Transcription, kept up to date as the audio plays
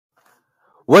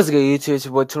What's good, YouTube? It's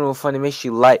your boy Twenty1Funny. Make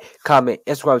sure you like, comment,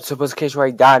 and subscribe to the case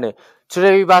right down there.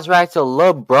 Today we're about to react to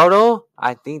Lil Brodo.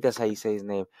 I think that's how you say his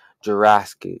name.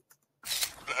 Jurassic.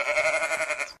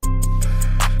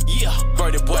 Yeah,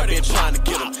 Birdie boy been trying to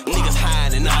get him. Niggas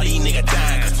hiding and all these niggas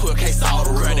dying. 12 case all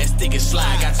the real that stick and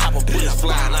slide. Got top of bullets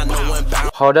flying. I know one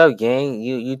bound. Hold up, gang.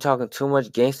 You talking too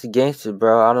much gangster,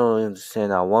 bro. I don't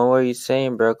understand that one word you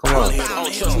saying, bro. Come on. I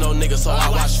don't trust no niggas, so I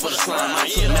watch for the slime. I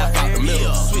took map out the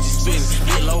middle. Switch spin,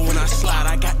 get low when I slide.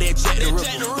 I got that jet to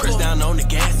rip. Press down on the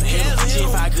gas and hit him.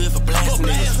 G5 good for blasting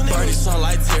niggas. Birdie son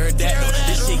like pterodactyl.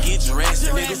 This shit get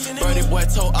Jurassic niggas. Birdie boy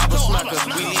told Abba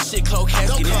Smackers. We leave shit close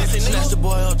casket niggas. Snatch the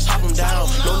boy up, chop him down.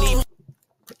 No need.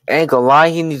 Ain't gonna lie,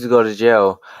 he needs to go to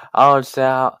jail. I don't understand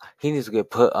how he needs to get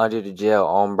put under the jail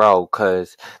on bro,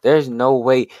 cause there's no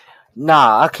way.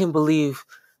 Nah, I can't believe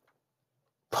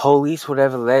police would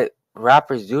ever let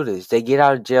rappers do this. They get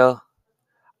out of jail.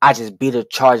 I just beat a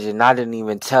charge and I didn't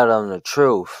even tell them the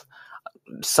truth.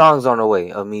 Songs on the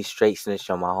way of me straight snitching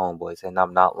on my homeboys, and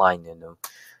I'm not lying to them.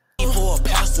 For a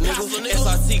pastor, nigga.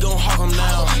 SRT gon' hawk them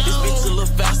now. This bitch a little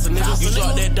faster, nigga. You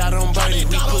drop that dot on Birdie.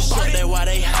 We push up that while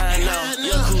they high now.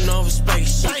 Young crew known for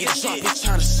space shit. Get drop, bitch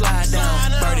tryna slide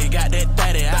down. Birdie got that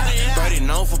daddy out. Birdie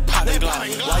known for popping block.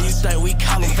 Why you think we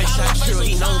call him face shot trill?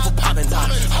 He known for popping top.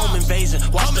 Home invasion.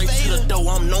 Walk straight to the door.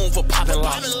 I'm known for popping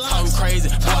locks. I'm crazy.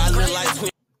 Boy, I look like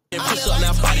twin. Push up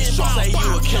now, body strong. Say you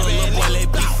a killer, little boy. Let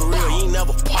be for real. You ain't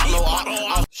never pop no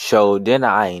op. So then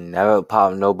I ain't never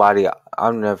popped nobody.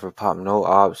 I've never popped no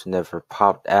ops, never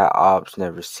popped at ops,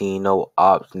 never seen no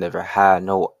ops, never had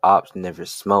no ops, never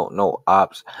smoked no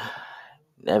ops,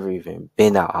 never even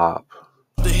been a op.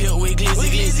 The hill with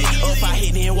glizzy. Up I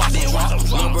hit then watch them drop.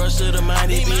 Little brush to the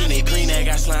mind, they beat green that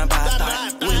got slimed by a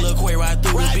thought. We look way right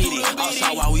through the beat it.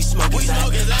 Outside while we smoke it.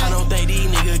 I don't think these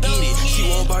niggas get it. She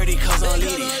want Birdie cause I'm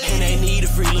lit it. And they need a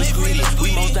free little greedy.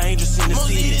 We most dangerous in the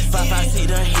city. 556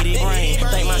 done hit it rain.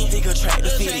 Think my stick attract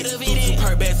the fitted. Two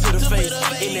perk back to the face.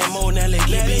 In that mode now let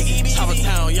get busy. Top of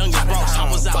town, youngest bro.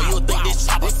 Choppers out. You'll think this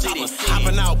Chopper City.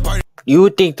 Hopping out Birdie. You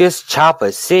would think this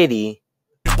Chopper City.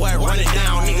 Boy, run it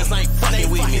down, niggas ain't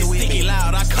fucking with me. Sticky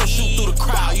loud, I come shoot through the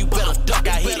crowd. You better duck,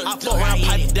 I hit it. I fuck around,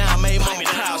 pipe it down, made mommy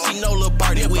proud. She know Lil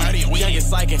Birdie with it.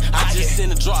 Youngest psychin', I just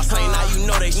send a drop, saying now you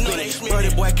know they spin.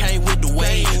 Birdie boy came with the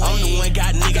wave. I'm the one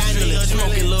got niggas feelin'.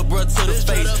 Smoking little bro to the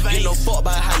face. Get no fuck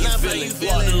by how you feelin'.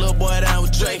 Walk the little boy down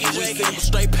with Drake. We send him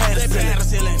straight Patterson.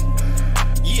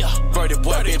 Yeah, Birdie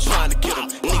boy been trying to get him.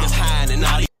 Niggas hiding and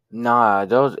all these. Nah,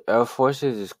 those Air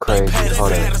Forces is crazy.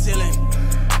 Hold up.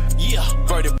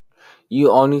 You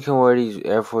only can wear these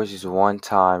Air Forces one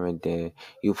time, and then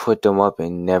you put them up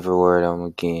and never wear them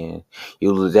again.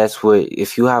 That's what,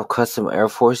 if you have custom Air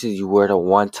Forces, you wear them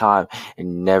one time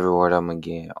and never wear them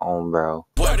again. Bro.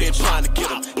 Boy, been trying to get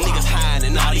them. Niggas hiding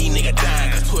and all these niggas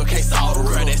dying. 12 case all the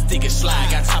real that stick and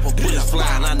slide. Got top of bullets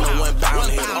flying. I know one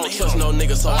bound. I don't trust no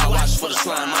niggas, so I watch for the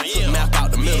slime. I took map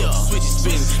out the middle. Switch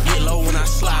spin, get low when I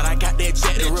slide. I got that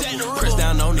jet to rip. Press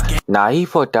down on the gas. Nah, he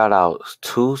put that out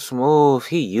too smooth.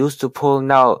 He used to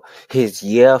pulling out his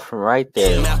yeah from right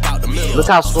there. Look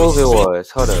how smooth it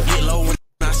was. Hold up.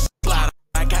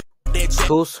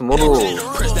 Too smooth.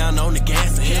 Press down on the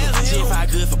gas and hit him.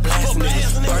 G5 good for blasting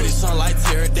niggas. Birdie son like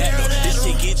pterodactyl. This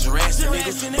shit get Jurassic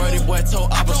niggas. Birdie boy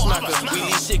told Abba Smackers. We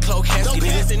leave shit close casket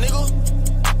niggas.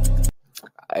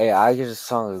 Hey, I guess the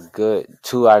song is good.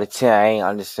 2 out of 10. I ain't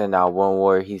understand that one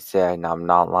word he said, and I'm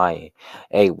not lying.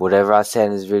 Hey, whatever I said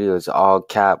in this video is all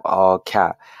cap, all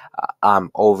cap. I'm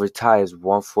overtired. It's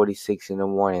 1:46 in the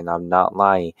morning. I'm not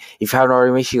lying. If you haven't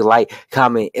already, make sure you like,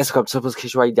 comment, and subscribe to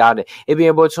the right down there. It be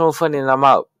your boy Twenty1Funny, and I'm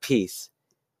out. Peace.